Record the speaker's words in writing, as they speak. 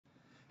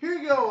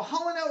we go.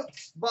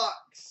 HullnOat's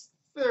box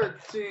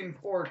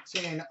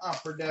 13-14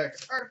 Upper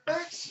Decks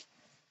Artifacts.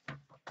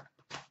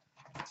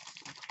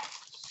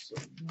 So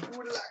good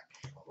luck.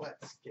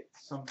 Let's get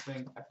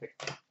something epic.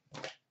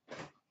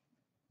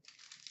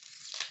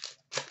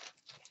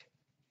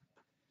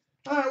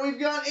 Alright, we've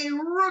got a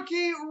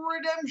rookie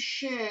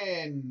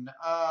redemption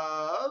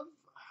of,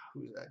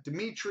 who's that?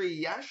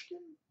 Dmitry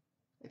Yashkin,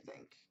 I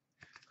think.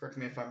 Correct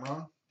me if I'm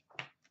wrong.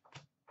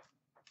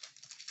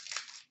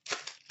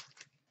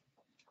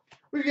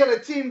 We've got a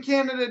Team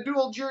Canada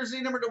dual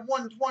jersey number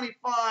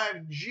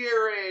 /125,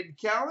 Jared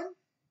Cowan.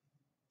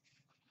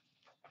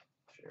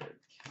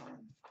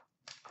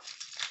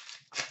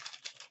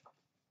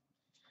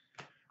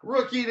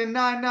 Rookie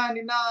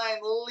 /999,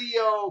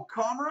 Leo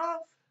Komarov.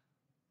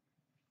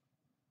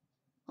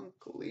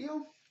 Uncle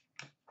Leo.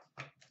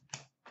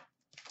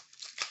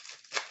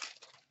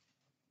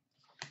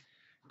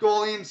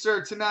 Goalie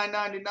insert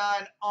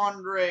 /999,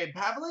 Andre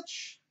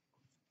Pavlich.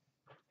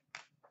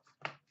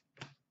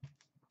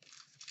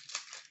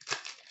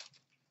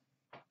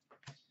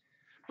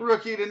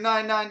 Rookie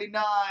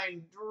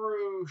 /999,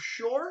 Drew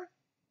Shore.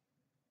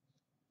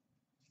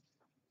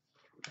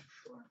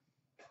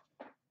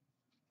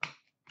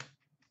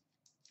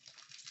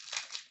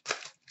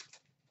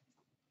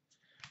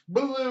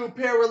 Blue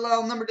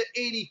parallel number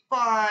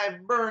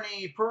 /85,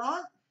 Bernie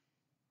Perrant.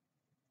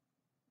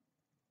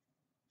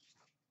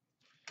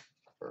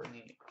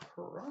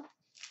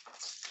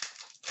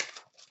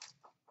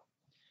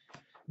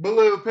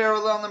 Blue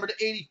parallel number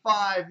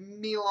 /85,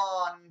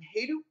 Milan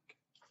Hajduk.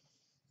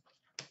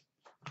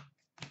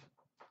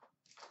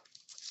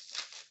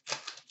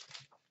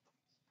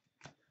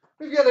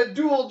 We've got a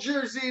dual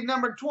jersey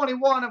number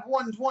 21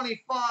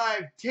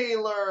 /125,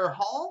 Taylor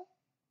Hall.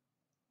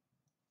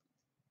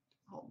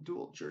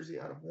 Dual jersey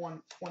out of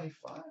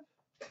 125.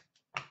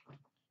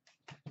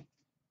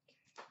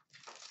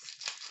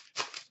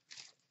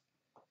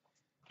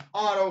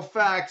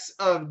 Autofacts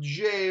of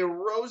Jay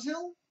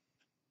Rosehill.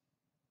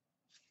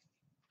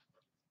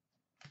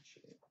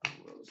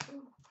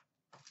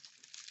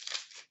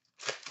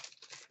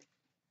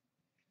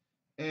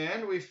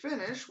 And we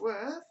finish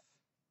with,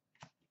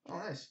 oh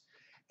nice,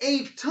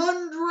 a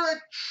Tundra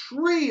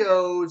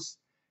Trios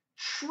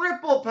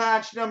triple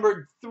patch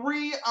numbered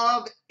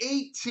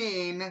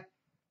 3/18,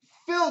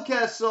 Phil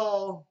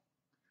Kessel,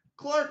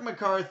 Clark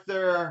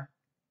MacArthur,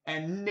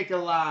 and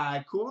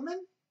Nikolai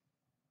Kulemin.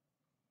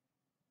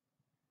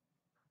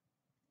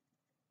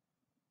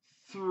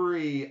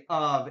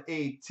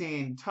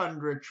 3/18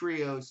 Tundra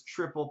Trios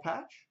triple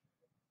patch.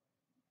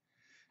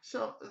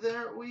 So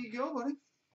there we go, buddy.